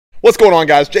What's going on,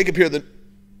 guys? Jacob here.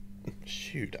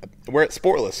 We're at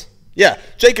Sportless. Yeah,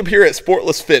 Jacob here at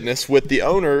Sportless Fitness with the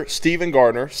owner, Stephen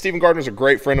Gardner. Stephen Gardner's a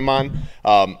great friend of mine.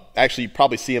 Actually, you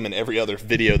probably see him in every other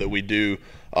video that we do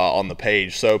on the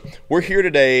page. So we're here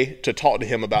today to talk to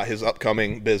him about his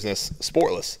upcoming business,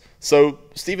 Sportless. So,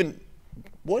 Stephen,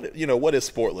 what is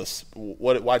Sportless?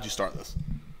 Why'd you start this?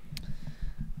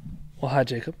 Well, hi,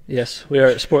 Jacob. Yes, we are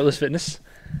at Sportless Fitness.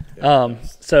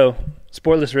 So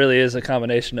Sportless really is a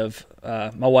combination of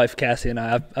my wife, Cassie, and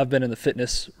I. I've been in the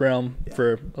fitness realm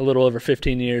for a little over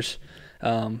 15 years.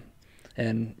 And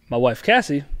my wife,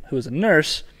 Cassie, who is a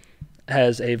nurse,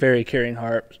 has a very caring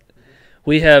heart.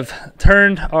 We have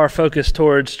turned our focus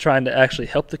towards trying to actually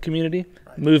help the community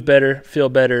move better, feel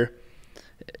better,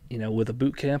 with a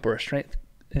boot camp or a strength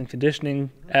and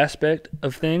conditioning aspect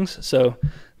of things. So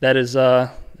that is,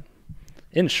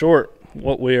 in short,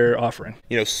 what we're offering.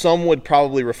 Some would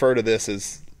probably refer to this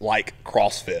as like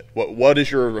CrossFit. What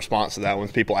is your response to that when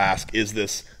people ask, is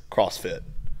this CrossFit?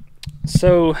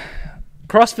 So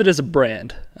CrossFit is a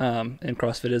brand, and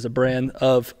CrossFit is a brand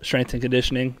of strength and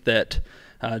conditioning that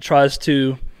tries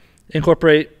to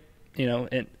incorporate,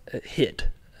 HIIT,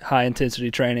 high intensity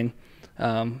training,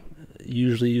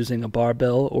 usually using a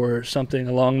barbell or something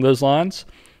along those lines.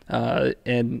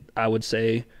 And I would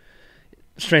say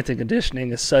strength and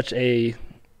conditioning is such a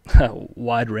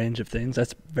wide range of things.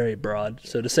 That's very broad.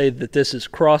 So to say that this is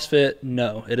CrossFit,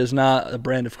 no, it is not a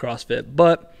brand of CrossFit,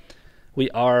 but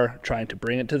we are trying to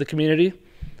bring it to the community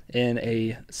in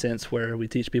a sense where we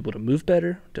teach people to move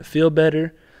better, to feel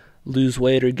better, lose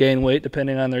weight or gain weight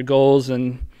depending on their goals,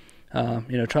 and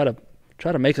try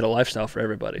to make it a lifestyle for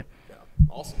everybody.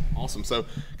 Awesome. So,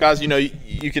 guys,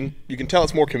 you can tell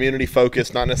it's more community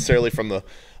focused, not necessarily from the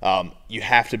you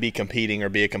have to be competing or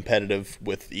be a competitive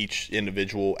with each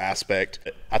individual aspect.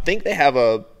 I think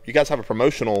you guys have a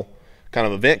promotional kind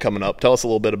of event coming up. Tell us a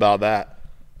little bit about that.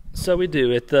 So we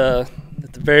do at the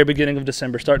very beginning of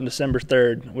December, starting December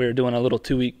 3rd. We're doing a little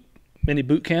 2-week mini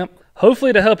boot camp,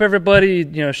 hopefully to help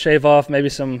everybody shave off maybe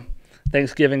some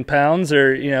Thanksgiving pounds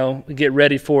or get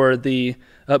ready for the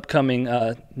upcoming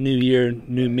New Year,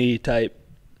 New Me type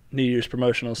New Year's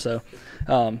promotional. So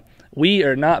we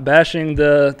are not bashing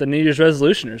the New Year's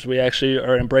resolutioners. We actually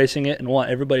are embracing it and want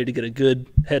everybody to get a good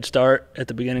head start at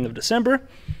the beginning of December,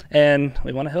 and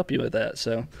we want to help you with that.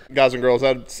 So, guys and girls,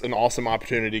 that's an awesome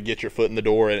opportunity to get your foot in the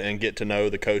door and get to know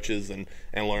the coaches and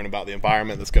learn about the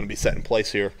environment that's going to be set in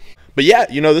place here. But yeah,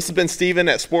 this has been Stephen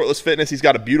at Sportless Fitness. He's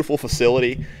got a beautiful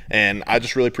facility, and I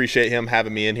just really appreciate him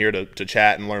having me in here to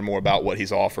chat and learn more about what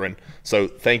he's offering. So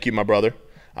thank you, my brother.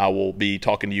 I will be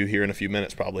talking to you here in a few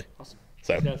minutes probably. Awesome.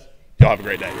 So y'all have a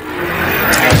great day.